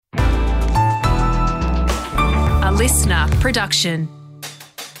listener production.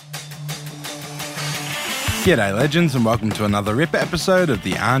 G'day legends and welcome to another RIP episode of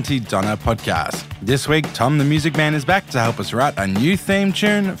the Auntie Donna podcast. This week, Tom the Music Man is back to help us write a new theme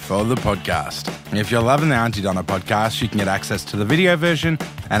tune for the podcast. If you're loving the Auntie Donna podcast, you can get access to the video version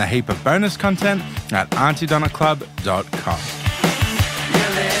and a heap of bonus content at auntiedonnaclub.com. You're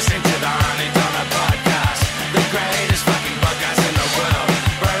listening to the Auntie Donna podcast, the greatest fucking podcast in the world.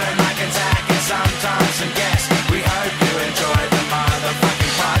 Brother Mike and Zach and sometimes some guests. We hope you enjoy the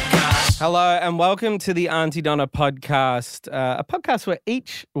motherfucking podcast. Hello and welcome to the Auntie Donna podcast, a podcast where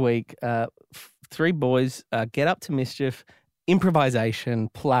each week three boys get up to mischief, improvisation,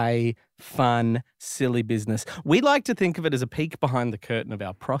 play, fun, silly business. We like to think of it as a peek behind the curtain of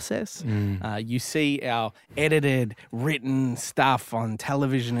our process. You see our edited, written stuff on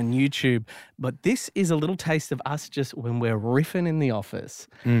television and YouTube, but this is a little taste of us just when we're riffing in the office.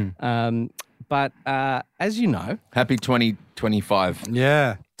 But as you know, Happy 2025.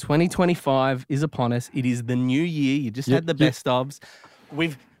 Yeah. 2025 is upon us. It is the new year. You just had the best ofs.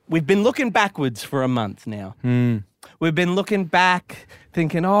 We've been looking backwards for a month now. We've been looking back,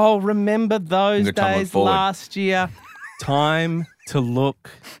 thinking, oh, remember those Good time to look days forward. last year? Time to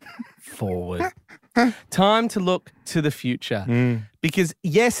look forward. Time to look to the future. Because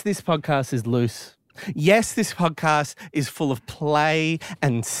yes, this podcast is loose. Yes, this podcast is full of play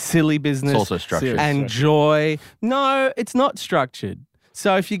and silly business. It's also structured. And joy. No, it's not structured.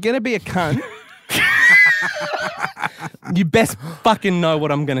 So if you're going to be a cunt, you best fucking know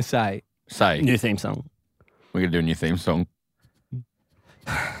what I'm going to say. Say, New theme song. we're going to do a new theme song.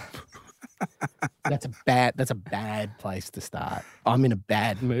 That's a bad place to start. I'm in a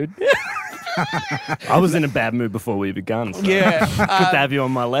bad mood. I was in a bad mood before we begun. So Yeah. good to have you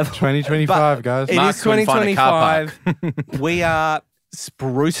on my level. 2025, guys. It Mark is couldn't find a car 2025. We are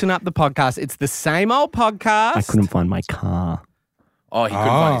sprucing up the podcast. It's the same old podcast. I couldn't find my car. Oh, he couldn't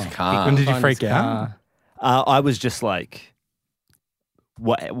find his car. When did you Find freak his out? car. I was just like,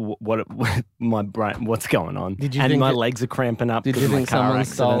 what my brain, what's going on? Did you and think my it- legs are cramping up Did because you of my think car someone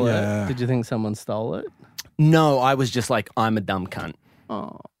accident. stole it? Yeah. Did you think someone stole it? No, I was just like, I'm a dumb cunt.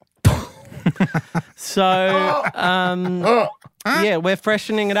 So, yeah, we're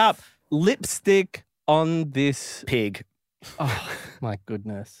freshening it up. Lipstick on this. Pig. Oh, my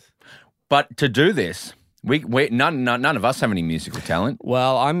goodness. But to do this, we none of us have any musical talent.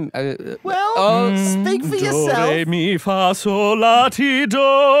 Well, I'm. Speak for yourself. Do, re, mi, fa, sol, la, ti, do. Wait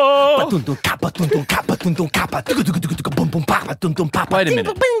a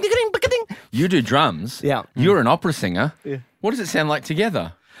minute. You do drums. Yeah. You're an opera singer. Yeah. What does it sound like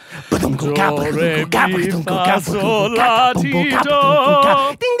together? Do, re, mi, fa, sol, la, ti, do.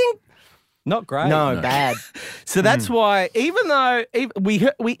 Ding, ding. Not great. No, bad. So that's why, even though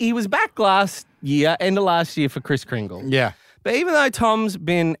he was back last year, end of last year for Kris Kringle. Yeah. But even though Tom's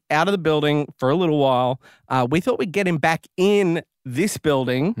been out of the building for a little while, we thought we'd get him back in this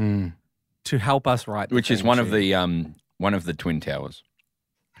building to help us write. The Which is theme one of tune. the Twin Towers.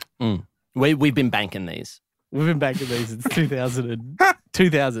 We've been banking these. We've been back in these since 2000.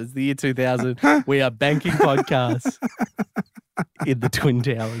 2000. It's the year 2000. We are banking podcasts in the Twin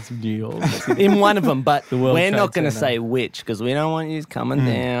Towers of New York. In one of them, but World we're Trade not going to Center. say which because we don't want you coming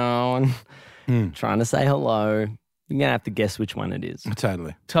down, trying to say hello. You're going to have to guess which one it is.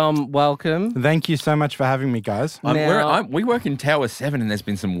 Totally. Tom, welcome. Thank you so much for having me, guys. We work in Tower 7 and there's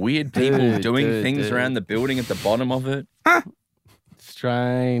been some weird people doing things dude. around the building at the bottom of it.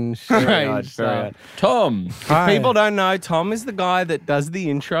 Strange Very odd, stuff. very odd. Tom. Hi. People don't know, Tom is the guy that does the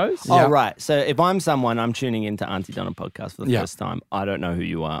intros. Oh, right. So if I'm someone, I'm tuning into Auntie Donna podcast for the Yeah. first time. I don't know who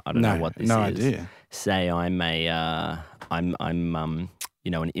you are. I don't know what this no is. idea. Say I'm I'm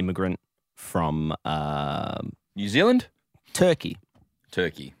an immigrant from New Zealand? Turkey.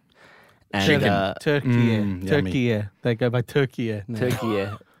 Turkey. And, Chicken. Turkey, yummy. Turkey. They go by Turkey. Now. Turkey,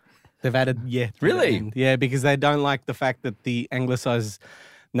 yeah. They've added Really? Yeah, because they don't like the fact that the anglicized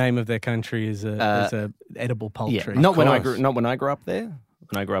name of their country is a edible poultry. Yeah. Not when I course. grew up there.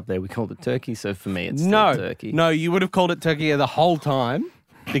 When I grew up there, we called it Turkey. So for me, it's No, still Turkey. no, you would have called it Turkey the whole time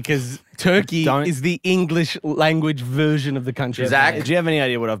because Turkey Don't- is the English language version of the country. Zach? Do you have any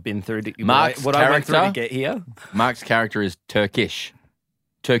idea what I've been through? Mark's what I went through to character? get here? Mark's character is Turkish.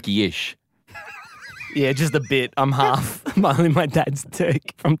 Turkey-ish. Yeah, just a bit. I'm half. My dad's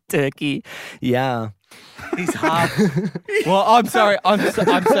from Turkey. Yeah. He's half. Well, I'm sorry. I'm so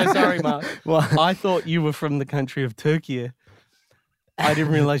sorry, Mark. What? I thought you were from the country of Turkey. I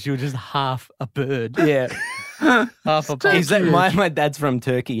didn't realize you were just half a bird. Yeah. Half a Is that partridge. my dad's from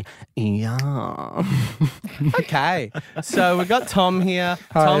Turkey? Yeah. Okay. So we've got Tom here.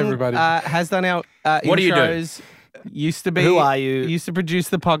 Hi, Tom, everybody. has done our What do you do? intros. Used to be. Who are you? Used to produce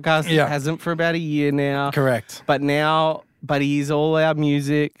the podcast. Yeah. Hasn't for about a year now. Correct. But he's all our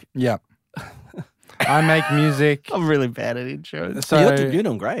music. Yeah. I make music. I'm really bad at intros. So You're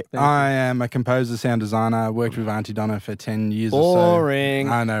doing great. I am a composer, sound designer. I worked with Auntie Donna for 10 years Boring.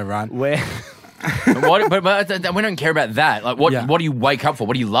 or so. I know, right? Where? But we don't care about that. Like, what Yeah. what do you wake up for?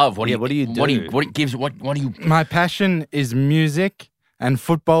 What do you love? What do Yeah, you what do you What do do? you what it gives? What do you? My passion is music and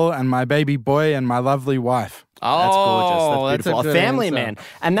football and my baby boy and my lovely wife. That's gorgeous. That's Oh, beautiful. a A good family answer. man.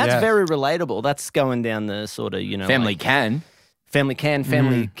 And that's Yeah. very relatable. That's going down the sort of, Family like, can. family can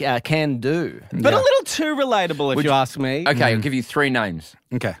do. But Yeah. a little too relatable, if you ask me. Okay, I'll give you three names: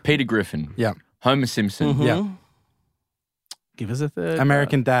 Okay. Peter Griffin, Yeah. Homer Simpson, Mm-hmm. Yeah. Give us a third.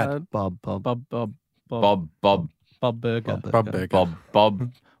 American Dad. Bob. Bob Burger. Bob Burger.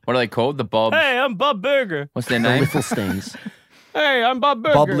 Bob. What are they called? The Bob. Hey, I'm Bob Burger. What's their The name? Lifflesteins. Hey, I'm Bob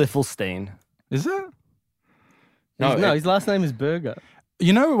Burger. Bob Lifflestein. Is it? No, his last name is Burger.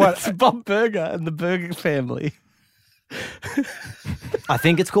 You know what? It's Bob Burger and the Burger family. I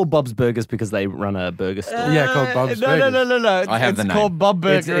think it's called Bob's Burgers because they run a burger store. Yeah, called Bob's Burgers. No. I have it's the name. called Bob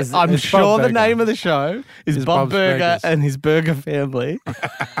Burger. It's I'm Bob sure the Burger. name of the show is Is Bob Bob's Burger Burgers. and his Burger family.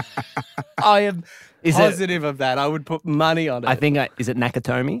 I am Is it- positive of that. I would put money on it. I think, is it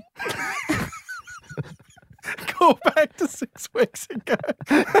Nakatomi? Go back to 6 weeks ago.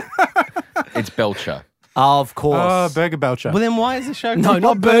 It's Belcher. Of course. Oh, Burger Belcher. Well, then why is the show no, called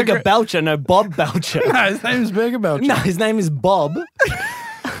not Bob Burger Belcher. No, Bob Belcher. No, his name's Burger Belcher. No, his name is Bob.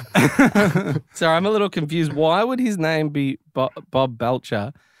 Sorry, I'm a little confused. Why would his name be Bob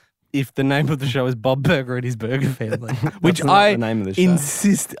Belcher if the name of the show is Bob Burger and his Burger family? Which not I the name of the show.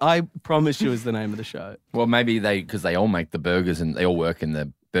 insist, I promise you is the name of the show. Well, maybe because they all make the burgers and they all work in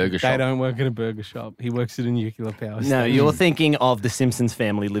the burger They shop. don't work in a burger shop. He works at a nuclear power No, station. you're thinking of the Simpsons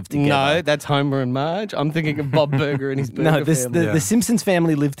family live together. No, that's Homer and Marge. I'm thinking of Bob Burger and his Burger No, family. the Simpsons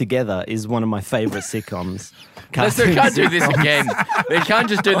family live together is one of my favorite sitcoms. They can't do this again. They can't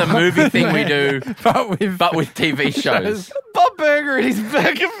just do the movie thing we do, But with but with TV shows. Bob Burger and his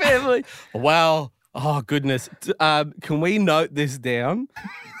Burger family. Wow. Oh, goodness. Can we note this down?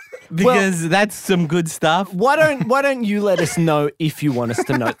 Because that's some good stuff. Why don't you let us know if you want us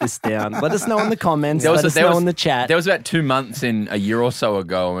to note this down? Let us know in the comments. Let us know in the chat. There was about 2 months in a year or so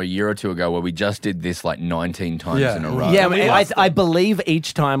ago, or a year or two ago, where we just did this like 19 times Yeah. in a row. yeah, I believe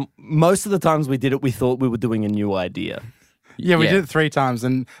each time, most of the times we did it, we thought we were doing a new idea. yeah, we Yeah. did it 3 times,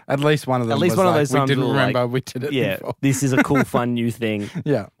 and at least one of them. At least was one of like, those times we didn't we were remember like, we did it. Yeah, before. this is a cool, fun new thing.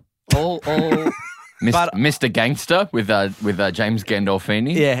 Yeah. All Mr. Gangster with James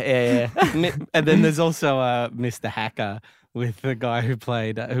Gandolfini. Yeah. and then there's also Mr. Hacker with the guy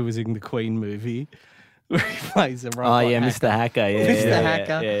who was in the Queen movie, where he plays a Oh, robot. yeah, hacker. Mr. Hacker. Yeah, Mr. yeah,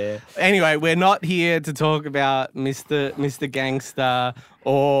 Hacker. Yeah. Anyway, we're not here to talk about Mr. Gangster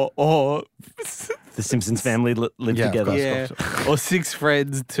or The Simpsons family live Yeah, of together. course. or 6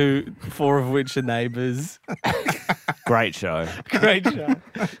 friends, 4 of which are neighbours. Great show. Great show.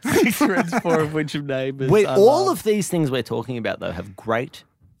 6 friends, 4 of which are neighbours. Wait, I all love. of these things we're talking about, though, have great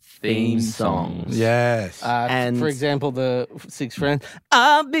Theme songs. Yes. and- for example, the 6 friends.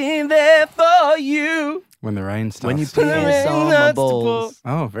 I've been there for you. When the rain starts. When you to put fall. your Rain on my starts to balls.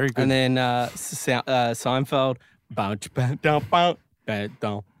 Oh, very good. And then Seinfeld.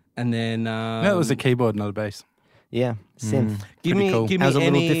 And then that was a keyboard, not a bass. Yeah, synth. give pretty me cool. give That me was a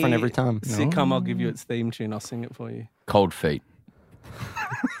little any different every time. sitcom. I'll give you its theme tune. I'll sing it for you. Cold Feet.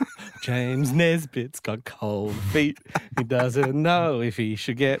 James Nesbitt's got cold feet. He doesn't know if he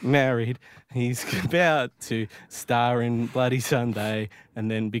should get married. He's about to star in Bloody Sunday and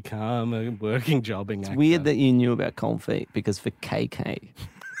then become a working jobbing actor. Weird that you knew about Cold Feet because for KK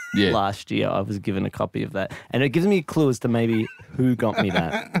Yeah. last year I was given a copy of that, and it gives me a clue as to maybe who got me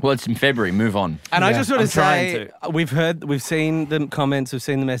that. Well, it's in February. Move on. And I Yeah, just want to I'm trying say, we've seen the comments, we've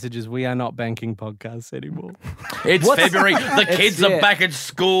seen the messages. We are not banking podcasts anymore. It's February. The kids are yeah. back at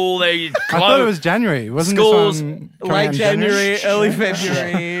school. They I thought it was January. Wasn't Schools, this one coming out Late in January, early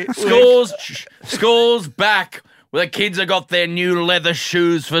February. School's back. Well, the kids have got their new leather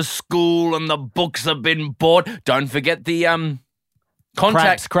shoes for school, and the books have been bought. Don't forget the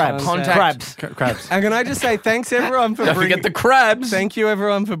contact Crabs. contact. Crabs. And can I just say thanks everyone for Don't bringing. forget the crabs. Thank you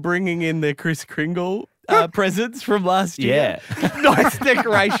everyone for bringing in the Kris Kringle presents from last year. Yeah. Nice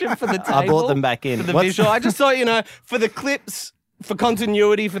decoration for the table. I brought them back in. for the What's- visual. I just thought, for the clips, for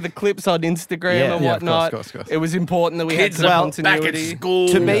continuity, for the clips on Instagram Yeah. and Yeah, of course, whatnot. of course. It was important that we Kids had some are back at continuity. school.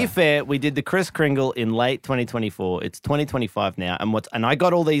 To be fair, we did the Kris Kringle in late 2024. It's 2025 now, and I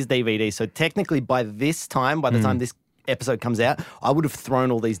got all these DVDs. So technically, by the time this episode comes out, I would have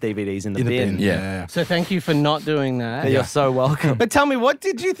thrown all these DVDs in the bin. Yeah. So thank you for not doing that. You're so welcome. But tell me, what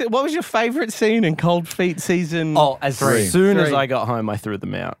did you think? What was your favourite scene in Cold Feet season? Oh, as soon as Three. I got home, I threw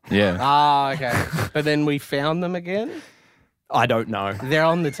them out. Yeah. Ah, okay. But then we found them again. I don't know. They're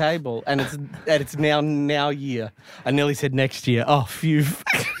on the table, and it's now year. I nearly said next year. Oh, phew.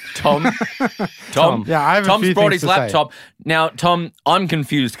 Tom. Yeah, I have a Tom's few brought things his to say. laptop. Now, Tom, I'm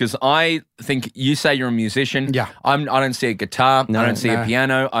confused because I think you say you're a musician. Yeah. I don't see a guitar. I don't see no. a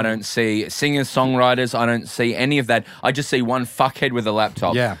piano. I don't see singers, songwriters. I don't see any of that. I just see one fuckhead with a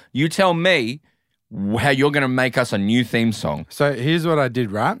laptop. Yeah. You tell me how you're going to make us a new theme song. So here's what I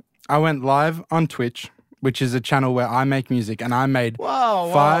did, right? I went live on Twitch, which is a channel where I make music, and I made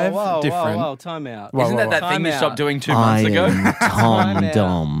five different. Whoa, time out. Whoa, Isn't whoa, that that whoa. thing you Time stopped out. doing 2 months ago? Time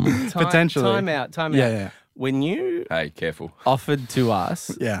out. Potentially. Time out. Yeah, yeah. When you Hey, careful. offered to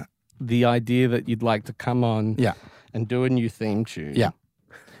us Yeah, the idea that you'd like to come on yeah, and do a new theme tune, yeah.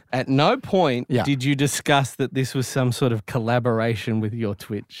 at no point Yeah. did you discuss that this was some sort of collaboration with your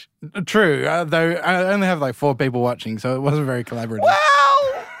Twitch. True, though I only have like 4 people watching, so it wasn't very collaborative. Well,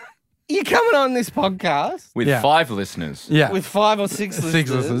 you're coming on this podcast With Yeah. 5 listeners. Yeah, with 5 or 6 listeners. 6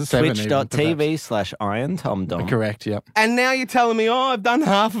 listeners, 7 even, Twitch.tv/IronTomDom. Correct. Yep. And now you're telling me, I've done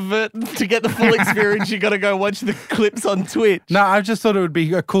half of it. To get the full experience, you got to go watch the clips on Twitch. No, I just thought it would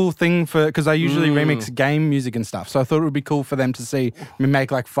be a cool thing because I usually remix game music and stuff. So I thought it would be cool for them to see me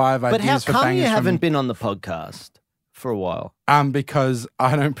make like 5 But ideas how for come bangers you from- haven't been on the podcast for a while? because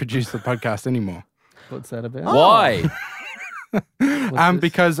I don't produce the podcast anymore. What's that about? Why?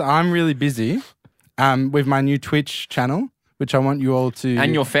 Because I'm really busy with my new Twitch channel, which I want you all to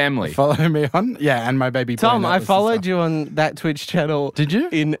And your family. follow me on. Yeah, and my baby boy Tom, I Atlas and followed stuff. you on that Twitch channel. Did you?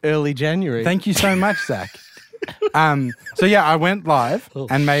 In early January. Thank you so much, Zach. So yeah, I went live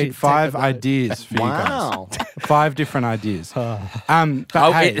and made shit, 5 take a note. ideas for you Wow. guys. 5 different ideas. But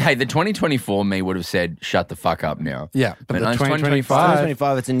Oh, hey, the 2024 me would have said, shut the fuck up now. yeah, but the it's 2025,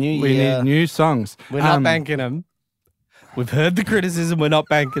 2025, it's a new we year. need new songs. We're not banking them. We've heard the criticism. We're not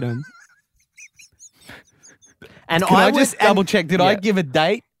banking them. And Can I, would- just and- double check? Did I Yeah. give a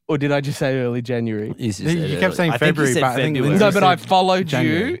date or did I just say early January? You just You said kept early. saying I think you February, said but I think February. Lindsay No, but I said followed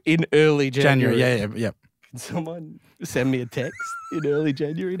January. you in early January. January, yeah. Can someone send me a text in early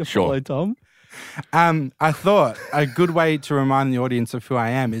January to Sure. follow Tom? I thought a good way to remind the audience of who I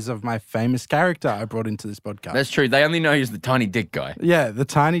am is of my famous character I brought into this podcast. That's true. They only know he's the tiny dick guy. Yeah, the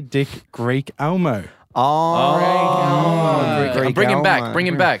tiny dick Greek Elmo. Greek Bring him back. Elmo. Bring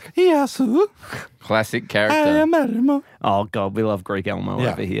him back. Yes, Classic I character. am Elmo. Oh, God, we love Greek Elmo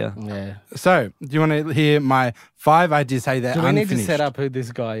Yeah. over here. Yeah. So, do you want to hear my 5 ideas? Hey, they're Do we need unfinished. to set up who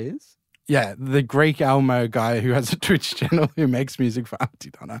this guy is? Yeah, the Greek Elmo guy who has a Twitch channel who makes music for Auntie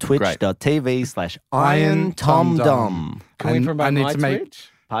Donna. Twitch.tv/IronTomDom. Can we And promote I need my to make- Twitch?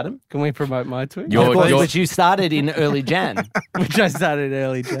 Pardon? Can we promote my Twitch? Your- Well, your- which you started in early Jan. Which I started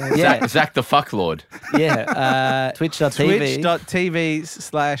early January. Yeah. Zach the fucklord. Yeah. Twitch.tv.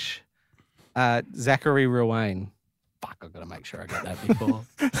 Twitch.tv/Zachary Ruane. Fuck, I've got to make sure I got that before.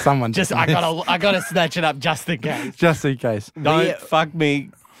 Someone I gotta snatch it up just in case. just in case. Don't Yeah. fuck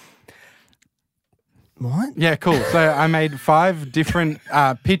me. What? Yeah, cool. So I made 5 different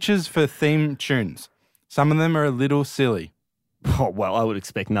pitches for theme tunes. Some of them are a little silly. Oh, well, I would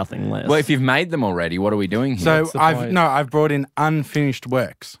expect nothing less. Well, if you've made them already, what are we doing here? So What's the point? I've brought in unfinished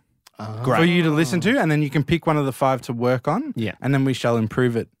works for you to listen to, and then you can pick one of the 5 to work on. Yeah. And then we shall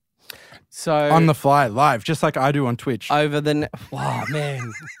improve it So on the fly, live, just like I do on Twitch. over the oh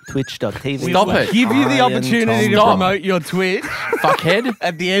man, Twitch.tv. Stop it. give you the Iron opportunity to Tom. promote your Twitch Fuckhead.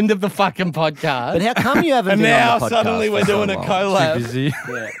 at the end of the fucking podcast. But how come you haven't and been now on the podcast? suddenly we're for so doing a long? Too collab. busy.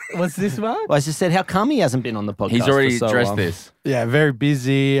 What's this one? Well, I just said, how come he hasn't been on the podcast? He's already for so addressed long? this. Yeah, very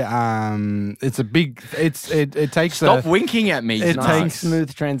busy. It's a big. It takes Stop a. winking at me. It Nice. takes-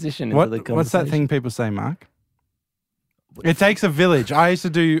 Smooth transition What, into the conversation. what's that thing people say, Mark? It takes a village. I used to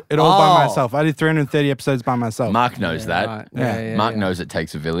do it all by Oh. myself. I did 330 episodes by myself. Mark knows that. Right. Yeah. Mark knows it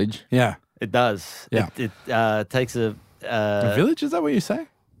takes a village. Yeah. It does. Yeah. It takes a... A village? Is that what you say?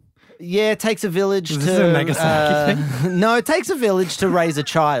 Yeah, it takes a village Is to... this a Nagasaki No, it takes a village to raise a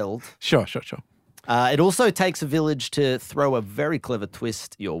child. Sure. It also takes a village to throw a very clever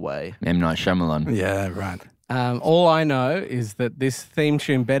twist your way. M. Night Shyamalan. Yeah, right. All I know is that this theme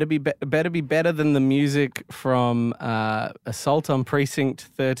tune better be better than the music from Assault on Precinct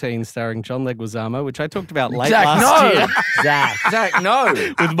 13 starring John Leguizamo, which I talked about late Zach, last no. year Zach, no.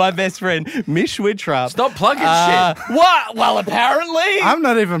 with my best friend Mish Wittrup. Stop plugging shit. What? Well, apparently. I'm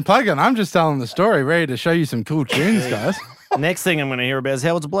not even plugging. I'm just telling the story, ready to show you some cool tunes, guys. Next thing I'm going to hear about is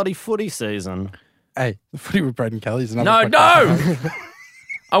how it's bloody footy season. Hey, the Footy with Braden Kelly is No, another no! podcast.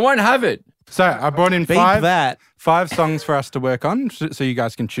 I won't have it. So I brought in Beat five that. songs for us to work on so you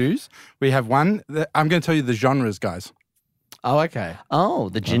guys can choose. We have one. I'm going to tell you the genres, guys. Oh, okay. Oh,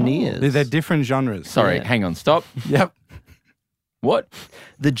 the Geniers. They're different genres. Sorry, Yeah. hang on, stop. Yep. What?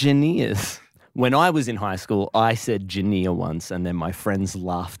 The Geniers. When I was in high school, I said Genia once, and then my friends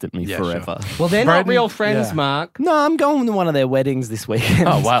laughed at me Yeah, forever. Well, they're not Braden- real friends, yeah. Mark. No, I'm going to one of their weddings this weekend.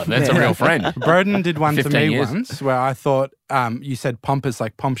 Oh, wow, that's a real friend. Broden did one to 15 me years. once where I thought you said pompous,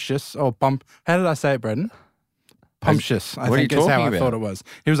 like pomptious or pomp. How did I say it, Broden? Pomptious, I What are think you is how talking I about? thought it was.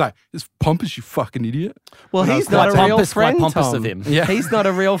 He was like, "It's pompous, you fucking idiot." Well, When I he's was not a quite real pompous, quite friend, pompous Tom. of him. Yeah. He's not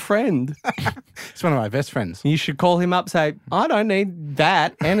a real friend. It's one of my best friends You should call him up, say, I don't need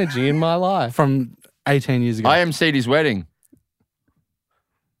that energy in my life. from 18 years ago. I emceed his wedding.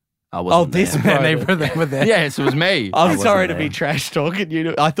 I Oh, wasn't this there. they Broden. were there. Yes, it was me. I'm wasn't sorry to there. be trash talking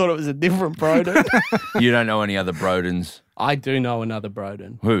you. I thought it was a different Broden. You don't know any other Brodens. I do know another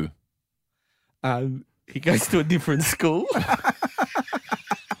Broden. Who? He goes to a different school.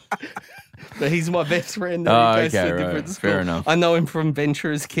 But he's my best friend. And Oh, he goes okay, to a right. different school. Fair enough. I know him from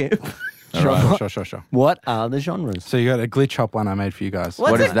Venturers Camp. All right. Sure. What are the genres? So you got a glitch hop one I made for you guys.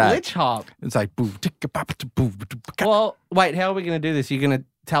 What What's is a that? glitch hop? It's like boo, ticka, bop, boo, Well, wait, how are we going to do this? You're going to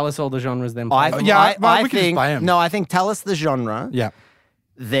tell us all the genres then? play them? yeah, well, we can just think play 'em. no. I think tell us the genre, Yeah.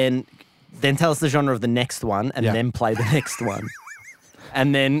 then tell us the genre of the next one, and Yeah. then play the next one,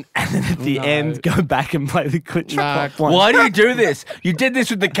 and then at the No. end go back and play the glitch No. hop one. Why do you do this? You did this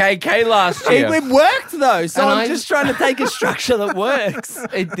with the KK last year. It worked though, so And I'm I- just trying to take a structure that works.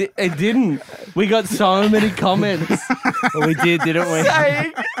 It didn't. We got so many comments. We did, didn't we?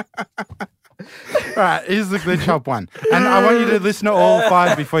 saying All right, here's the glitch hop one. And I want you to listen to all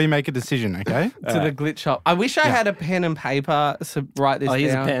five before you make a decision, okay? to the glitch hop. I wish I had a pen and paper to write this Oh,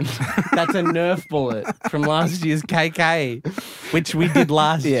 here's a down. pen. That's a Nerf bullet from last year's KK, which we did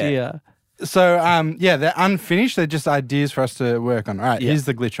last Yeah. year. So, yeah, they're unfinished. They're just ideas for us to work on. All right, Yeah. here's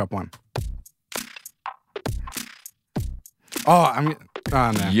the glitch hop one. Oh,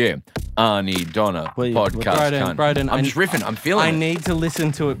 no. Yeah. Arnie Donna Well, you- podcast. cunt. Broden, I'm just riffing. I'm feeling I it. need to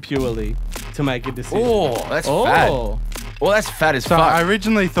listen to it purely to make a decision. Oh, that's fat. Oh, Well, that's fat as So fuck. I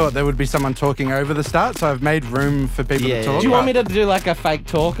originally thought there would be someone talking over the start, so I've made room for people Yeah, to yeah, talk. do you want me to do like a fake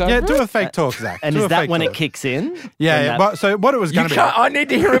talk? Yeah, over do it? a fake talk, Zach. And Do is a that fake when talk. it kicks in? Yeah, When yeah. that- But, so what it was you going to be. can't. I need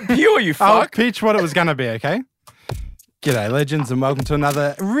to hear it pure, you I'll fuck. pitch what it was going to be, okay? G'day, legends, and welcome to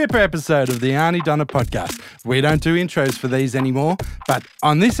another ripper episode of the Arnie Donna podcast. We don't do intros for these anymore, but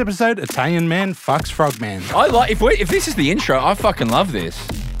on this episode, Italian man fucks frogman. I like if this is the intro. I fucking love this.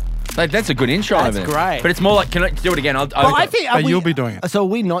 Like that's a good intro. That's of it. great. But it's more like, can I do it again? Well, I think But you'll be doing it. So are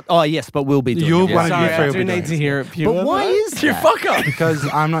we not? Oh yes, but we'll be doing You'll it. one of Sorry, you three I will do be doing need to it. hear it pure. But why though. is you that? fucker. Because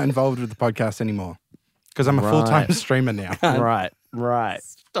I'm not involved with the podcast anymore. Because I'm a Right. full-time streamer now. Right.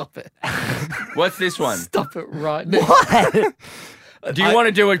 Stop it. What's this one? Stop it right now. What? Do you want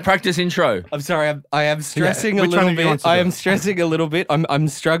to do a practice intro? I'm sorry. I am stressing a which one little of you wants bit. to I do am it? stressing a little bit. I'm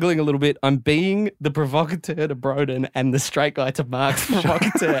struggling a little bit. I'm being the provocateur to Broden and the straight guy to Mark's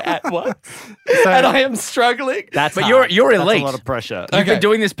provocateur at once, and I am struggling. That's But hard. you're That's elite. a lot of pressure. You've Okay. been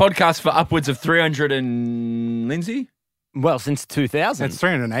doing this podcast for upwards of 300 and Lindsay. Well, since 2000. It's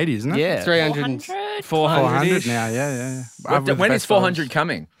 380, isn't it? Yeah. 300, 400 400 now, yeah. I've with When the is best 400 odds.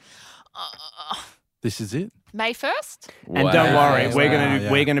 coming? This is it. May 1st? And don't Wow. worry, we're Wow, gonna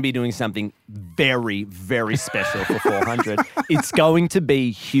yeah. we're gonna be doing something very, very special for 400. It's going to be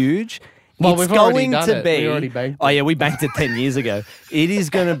huge. Well, it's we've already going done to it. be. We already banked Oh yeah, we banked it 10 years ago. It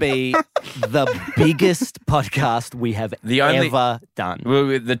is going to be the biggest podcast we have The only- ever done.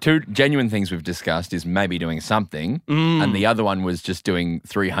 Well, the two genuine things we've discussed is maybe doing something, and the other one was just doing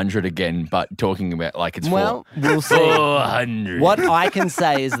 300 again, but talking about like it's Well, we'll see. 400. What I can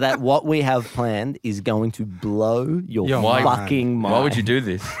say is that what we have planned is going to blow your Your fucking mind. Why would you do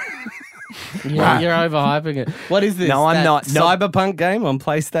this? You're overhyping it. What is this? No, I'm that not. No. Cyberpunk game on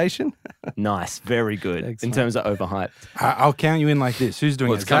PlayStation? Nice, very good in Excellent. terms of overhyped. I'll count you in like this. Who's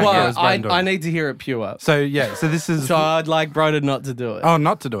doing Let's it? go. Zach, or Well, is Braden doing I it? need to hear it pure. So, yeah, so this is... So I'd like Broden not to do it. Oh,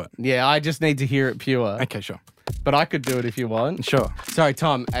 not to do it. Yeah, I just need to hear it pure. Okay, sure. But I could do it if you want. Sure. Sorry,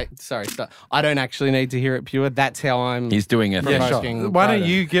 Tom. Sorry, stop. I don't actually need to hear it pure. That's how I'm. He's doing a thing. Yeah, Provoking sure. Why don't Braden.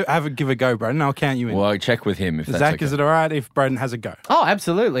 you give a go, Braden? I'll count you in. Well, check with him if that's Zach, okay. is it all right if Braden has a go? Oh,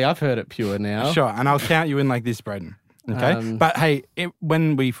 absolutely. I've heard it pure now. Sure, and I'll count you in like this, Braden. Okay, but hey,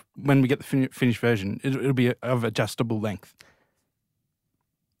 when we get the finished version, it'll be of adjustable length.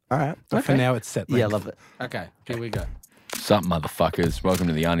 All right. But for now, it's set. Yeah, I length. love it. Okay, here we go. What's up, motherfuckers? Welcome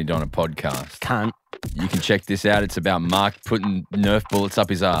to the Auntie Donna podcast. Cunt. You can check this out. It's about Mark putting Nerf bullets up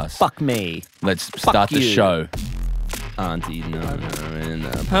his ass. Fuck me. Let's start the you. show. Auntie Donna in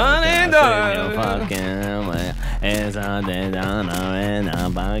the Honey Donna. fucking way. It's Auntie Donna in the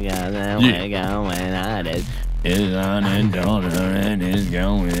podcast and we're going at it. It's Auntie Donna and it's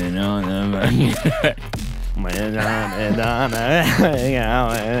going on the It's Auntie Donna, we're going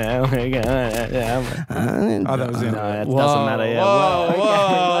and we're going at it. Oh, that was it. No, it doesn't matter. Yeah.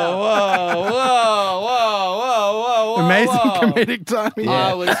 Whoa. Amazing comedic timing.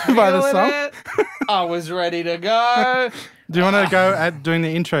 I was By the feeling song. it. I was ready to go. Do you want to go at doing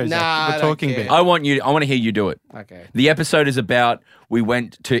the intros? Nah, I the don't talking care. bit. I want to hear you do it. Okay. The episode is about we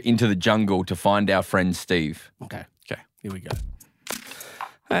went into the jungle to find our friend Steve. Okay. Here we go.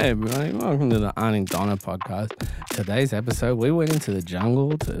 Hey everybody, welcome to the Auntie Donna podcast. Today's episode, we went into the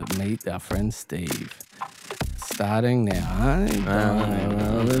jungle to meet our friend Steve. Starting now, Auntie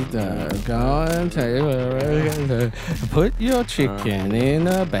Donna, go and tell you where we're going to put your chicken in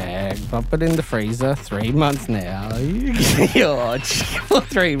a bag, pop it in the freezer, 3 months now. You get your chicken for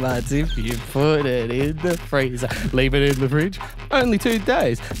 3 months if you put it in the freezer. Leave it in the fridge, only 2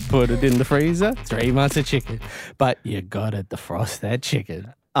 days. Put it in the freezer, 3 months of chicken. But you gotta defrost that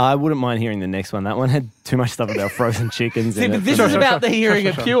chicken. I wouldn't mind hearing the next one. That one had too much stuff about frozen chickens See, in but it. this for is me. about the hearing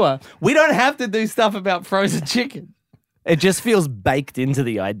it pure. We don't have to do stuff about frozen chicken. It just feels baked into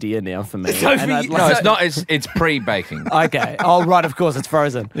the idea now for me. So And for I'd you- like- No, it's not. It's pre-baking. Okay. Oh, right. Of course, it's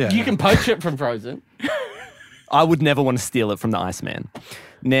frozen. Yeah. You can poach it from frozen. I would never want to steal it from the Iceman.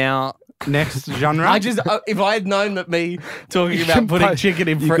 Now, Next genre. I just, if I had known that me talking about putting chicken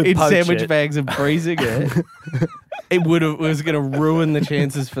in, could in poach sandwich it. bags and freezing it, it was going to ruin the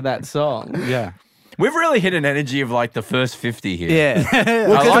chances for that song. Yeah. We've really hit an energy of like the first 50 here. yeah. I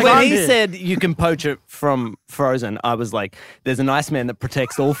Because like when it. he said you can poach it from frozen, I was like, there's an Iceman that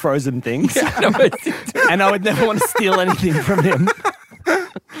protects all frozen things. And I would never want to steal anything from him.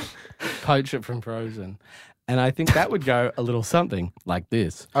 Poach it from frozen. And I think that would go a little something like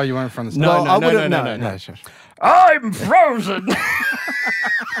this. Oh, you want it from the No, start? I no, wouldn't no, know. no. No, sure. I'm frozen.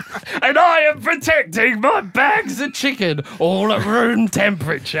 And I am protecting my bags of chicken all at room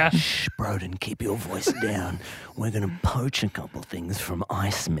temperature. Shh, Broden, keep your voice down. We're going to poach a couple things from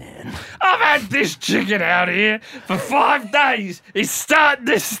Iceman. I've had this chicken out here for 5 days. It's starting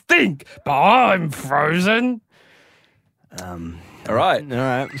to stink, but I'm frozen. All right. All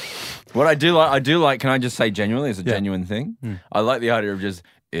right. What I do like. Can I just say genuinely, it's a genuine thing. I like the idea of just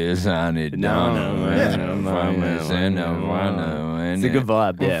isn't it It's a good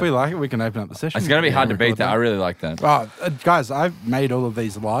vibe, Well, yeah. if we like it, we can open up the session. It's going to be hard to beat Record that. I really like that. Oh, guys, I've made all of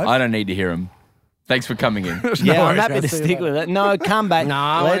these live. I don't need to hear them. Thanks for coming in. Yeah, I'm worries, happy guys. to See you stick later. with it. No, come back. No,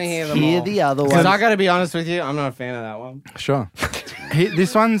 I Let's wanna hear them hear all. the other Because one. I got to be honest with you, I'm not a fan of that one. Sure.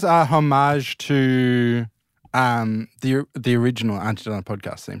 This one's a homage to the original Auntie Donna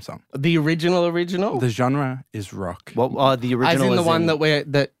podcast theme song. The original? The genre is rock. Well, the original As in the is one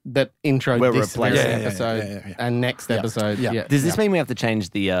that intro We're this replacing very it. episode Yeah. and next episode. Yeah. Yeah. Does this mean we have to change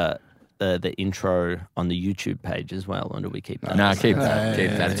the intro on the YouTube page as well, or do we keep that? Nah, keep that.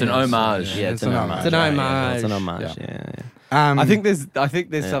 Keep that. It's an homage. Yeah, it's an homage. It's an homage. It's an homage. Yeah. I think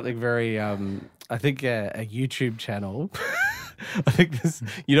there's something very I think a YouTube channel. I think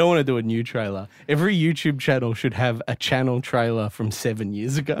you don't want to do a new trailer. Every YouTube channel should have a channel trailer from 7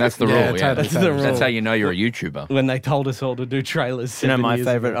 years ago. That's the rule. Yeah, Yeah, totally, That's totally. That's how you know you're a YouTuber. when they told us all to do trailers. You know 7 my years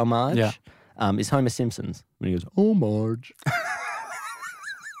favorite ago. homage? Yeah. Is Homer Simpson's when he goes, homage.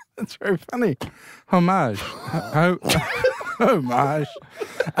 That's very funny. Homage. Homage.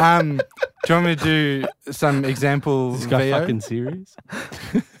 Do you want me to do some example Is this guy VO? fucking serious?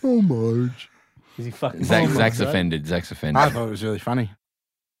 Homage. Is he fucking Zach's serious? offended. Zach's offended. I thought it was really funny.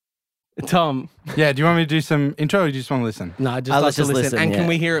 Tom, Yeah, do you want me to do some intro or do you just want to listen? no, just Let's let's just listen. listen, And can yeah.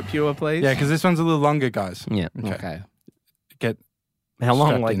 we hear it pure, please? Yeah, because this one's a little longer, guys. Yeah. Okay. Get How long?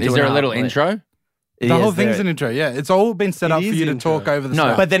 Strapped Like in. Is 2.5 there a little minutes? intro? the Yes, whole thing's there- an intro. Yeah, it's all been set It up for is you to intro. talk over the No,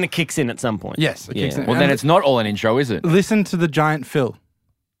 start. But then it kicks in at some point. yes, it kicks Yeah. in. Well, And then it's not all an intro, is it? listen to the giant Phil,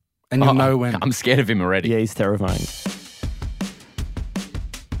 and you'll know when. I'm scared of him already. Yeah, he's terrifying.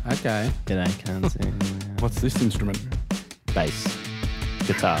 Okay. G'day, can't see. What's this instrument? Bass.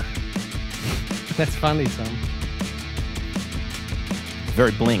 Guitar. That's funny, Tom.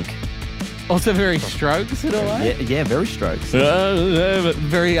 Very blink. Also very Strokes in a way. Yeah, very strokes.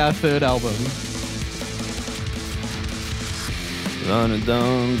 Very third album. Run it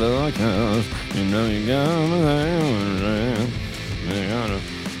down the coast. You know you gotta you gotta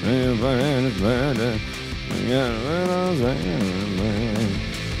it's better. You gotta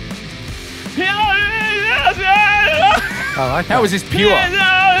I like How that. is this pure?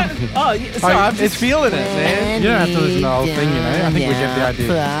 Oh, yeah, sorry, I'm just it's- feeling it, man. You don't have to listen to the whole thing, you know. I think we get the idea.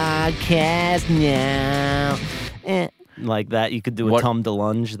 Podcast now. Like that, you could do a What- Tom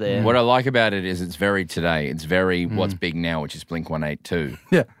DeLonge there. What I like about it is it's very today. It's very what's big now, which is Blink-182.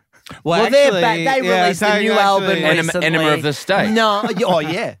 Yeah. Well, they're back. They released a new album recently. Enema of the State. No, oh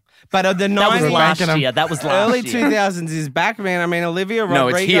yeah, But the that was 90s, last banking 'em. year. That was last early year. 2000s is back, man. I mean, Olivia No,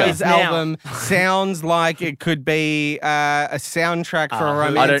 it's here. Rodrigo's Now. album sounds like it could be a soundtrack for a who-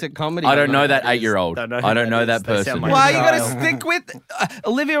 romantic comedy. I don't know that who that is. 8-year-old. Don't know who I don't that know is. that They sound person. like- Well, you got to Kyle. stick with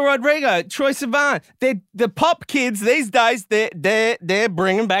Olivia Rodrigo, Troye Sivan. They're the pop kids these days. They're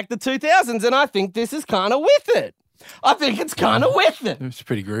bringing back the 2000s, and I think this is kind of with it. I think it's kind of with it. It's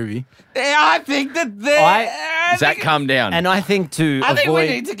pretty groovy. I think that they're. Zach, calm down. And I think to I think we avoid,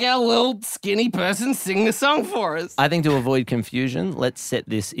 need to get a little skinny person sing the song for us. I think to avoid confusion, let's set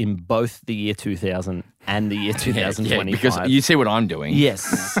this in both the year 2000 and the year 2025. because you see what I'm doing.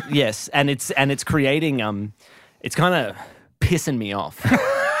 Yes, yes, and it's creating it's kind of pissing me off.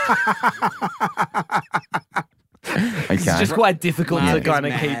 It's Okay. just quite difficult Mark to is kind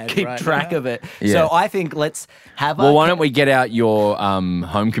of mad keep right track now. of it. Yeah. So I think let's have. Well, why don't we get out your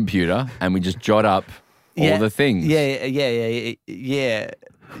home computer and we just jot up all the things? Yeah. Yeah.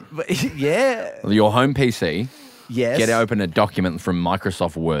 Your home PC. Yes. Get open a document from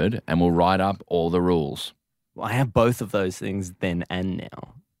Microsoft Word and we'll write up all the rules. I have both of those things then and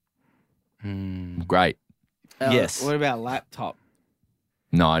now. Great. Yes. What about laptop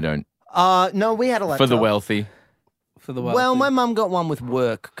No, I don't. No, we had a laptop. For the wealthy. for the Well, wealthy? my mum got one with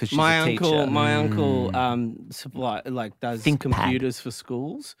work because she's my a uncle, teacher. my uncle, supply does ThinkPad. computers for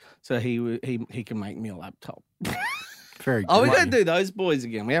schools, so he can make me a laptop. Very Oh, we groovy. gotta do those boys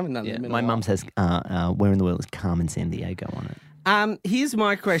again. We haven't done Yeah, them. in a my while. mum says, "Where in the world is Carmen San Diego on it?" Here's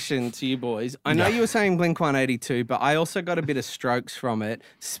my question to you boys. I know you were saying Blink-182, but I also got a bit of Strokes from it,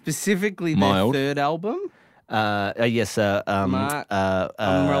 specifically their Mild. third album. Yes. Mark,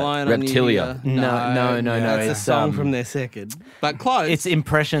 I'm relying Reptilia. on you. No, That's a it's, song from their second, but close. It's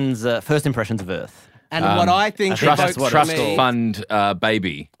impressions. First impressions of Earth. and what I think think that's evokes what for Trust me, fund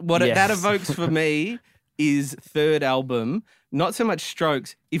baby. what Yes. that evokes for me is third album. Not so much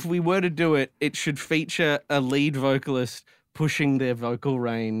Strokes. If we were to do it, it should feature a lead vocalist pushing their vocal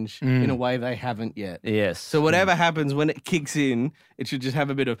range in a way they haven't yet. Yes. So whatever happens when it kicks in, it should just have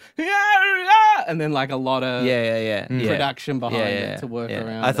a bit of and then like a lot of Yeah. production behind it to work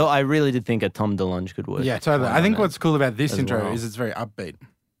around. I really did think a Tom DeLonge could work. Yeah, totally. I think what's cool about this as intro well. is it's very upbeat.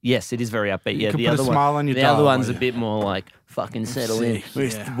 Yes, it is very upbeat. Yeah, could the put a other smile one, on your the other dial, one's a yeah. bit more like fucking settle in. Sick, We're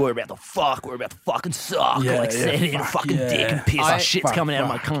yeah. worry about the fuck. We're about to fucking suck. Yeah, like yeah, set in, fuck, fucking yeah. dick and piss. I- Shit's fuck, coming out of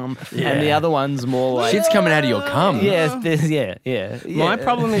my fuck. cum. Yeah. And the other one's more like Shit's coming out of your cum. Yeah, yeah. My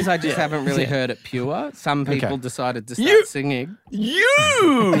problem is I just haven't really heard it pure. Some people decided to start singing.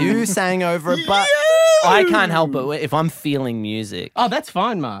 You sang over it, but I can't help it if I'm feeling music. Oh, that's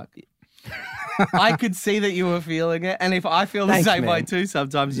fine, Mark. I could see that you were feeling it, and if I feel the Thanks, same way man. too,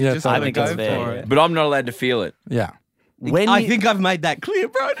 sometimes you Yeah, just totally. gotta I think go it's for fair, it. But I'm not allowed to feel it. Yeah. When I you- think I've made that clear,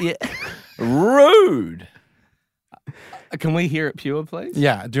 bro. Yeah. Rude. Can we hear it pure, please?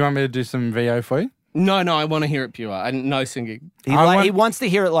 Yeah. Do you want me to do some VO for you? No, I want to hear it pure. No singing. He wants to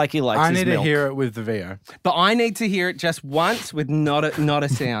hear it like he likes I his need to milk. hear it with the VO. But I need to hear it just once with not a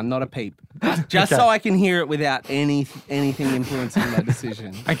sound, not a peep. Just so I can hear it without anything influencing my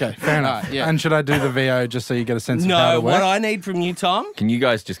decision. Okay, fair enough. Right, yeah. And should I do the VO just so you get a sense of how No, to work? what I need from you, Tom, Can you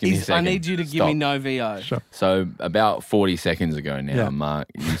guys just give me a is second? I need you to give Stop. me no VO. Sure. So about 40 seconds ago now, Yeah. Mark,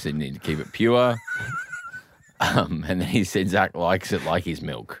 you said you need to keep it pure. And then he said Zach likes it like his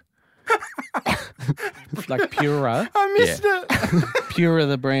milk. Like Pura. I missed it. Pura,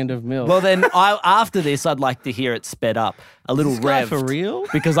 the brand of milk. Well, then after this, I'd like to hear it sped up a little Is this guy rev for real?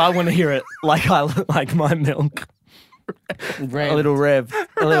 because I want to hear it like I like my milk. A little rev,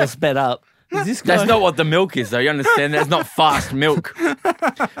 a little sped up. Is this guy? That's not what the milk is, though. You understand? That's not fast milk.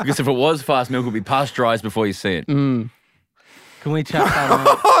 Because if it was fast milk, it would be pasteurized before you see it. Can we chat that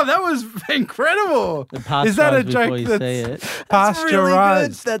on? Oh, that was incredible. Is that a Pasteurised joke before you say that's it?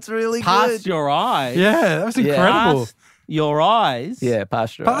 pasteurized? That's really Past your eyes. Yeah, that was incredible. Past your eyes. Yeah,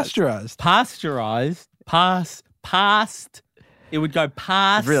 pasteurized. Pasteurized. Pasteurized. Past. It would go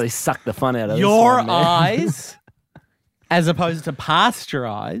past Really sucked the fun out of your this one, man. eyes as opposed to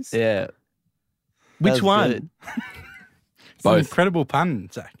pasteurized. Yeah. Which was one? good. It's an Both. incredible pun,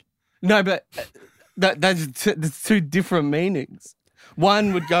 Zach. No, but that's two different meanings.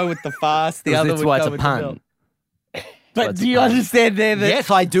 One would go with the fast, the Because other it's would why go it's a with pun. the milk. But it's do a you pun. understand there that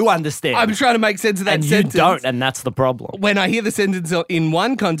Yes, I do understand. I'm trying to make sense of that and sentence? you don't, and that's the problem. When I hear the sentence in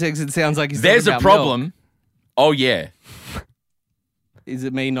one context, it sounds like he's There's talking a about milk. problem. Oh, yeah. Is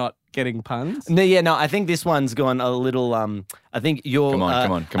it me not getting puns? No, yeah, no. I think this one's gone a little. I think you're. Come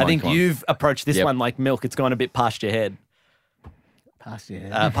on. I think come on. you've approached this Yep. one like milk. It's gone a bit past your head,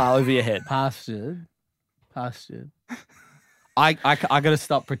 Pastured. over your head. Pastured. I got to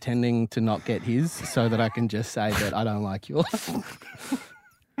stop pretending to not get his so that I can just say that I don't like yours.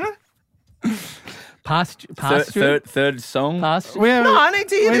 Pastured. Third song. Pastured. We No, I need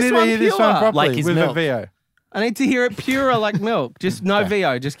to hear this one pure. properly Like his with milk. a VO. I need to hear it purer like milk. Just no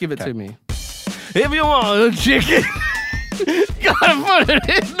VO. Just give it to me. If you want a chicken, gotta put it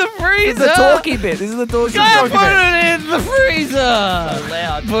in the freezer. This is the talky bit. This is the talky Gotta bit. put it in the freezer.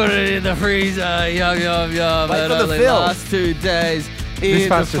 loud. Put it in the freezer. Yum, yum, yum. Wait It for the only fill. lasts 2 days. This In the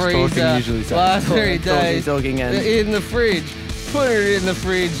part's just talking freezer. usually, so- Last 3 days. Talking and In the fridge. Put it in the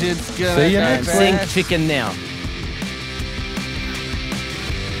fridge. It's gonna See you go next sing fast. chicken now.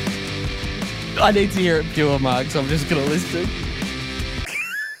 I need to hear it pure, Mark, so I'm just gonna listen.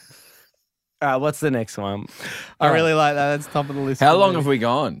 All right, what's the next one? I really like that. That's top of the list. How for long me. have we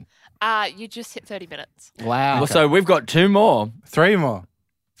gone? You just hit 30 minutes. Wow. Well, so we've got 2 more, 3 more.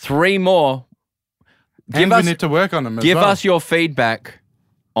 3 more. And we need to work on them as Give well. us your feedback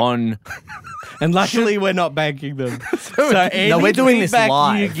on. And luckily, we're not banking them. So any No, we're doing this feedback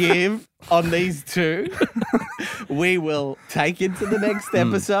live. you give on these 2, we will take into the next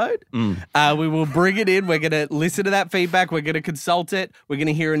episode. We will bring it in. We're going to listen to that feedback. We're going to consult it. We're going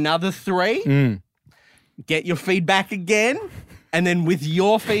to hear another 3. Get your feedback again. And then with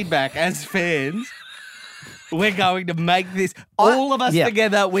your feedback as fans, we're going to make this, all of us yeah.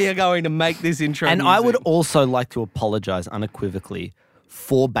 together, we are going to make this intro And I would music. also like to apologize unequivocally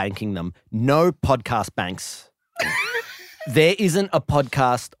for banking them. No podcast banks. There isn't a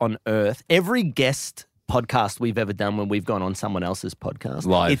podcast on earth. Every guest podcast we've ever done when we've gone on someone else's podcast,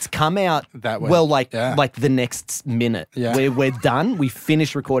 Live. it's come out That way. well, like Yeah. the next minute. Yeah. Where we're done, we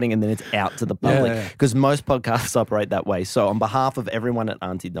finish recording, and then it's out to the public. yeah. Because most podcasts operate that way. So on behalf of everyone at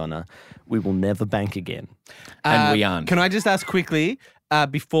Auntie Donna, we will never bank again. And we aren't. Can I just ask quickly,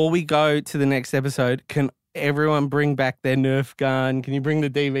 before we go to the next episode, can everyone bring back their Nerf gun? Can you bring the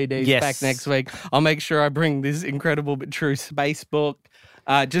DVDs Yes. back next week? I'll make sure I bring this incredible but true space book.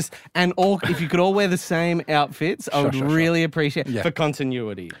 If you could all wear the same outfits, I would really appreciate Yeah. for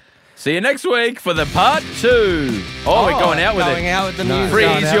continuity. See you next week for the part 2. Oh, we're going out with going it. out with the No. music. Going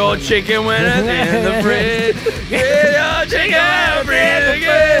Freeze out your with it. chicken when it's in the fridge. Freeze your chicken, freeze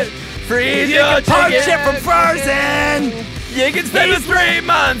it. Freeze your chicken. Poach it from Frozen! You can spend the 3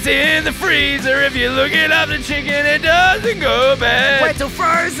 months in the freezer. If you look it up, the chicken, it doesn't go bad. Wait till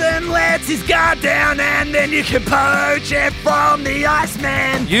Frozen lets his guard down, and then you can poach it from the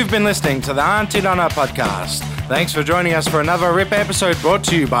Iceman. You've been listening to the Auntie Donna podcast. Thanks for joining us for another RIP episode brought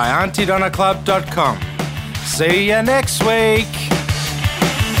to you by AuntieDonnaClub.com. See you next week.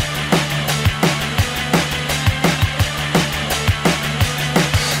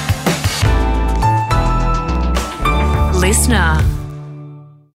 Listener.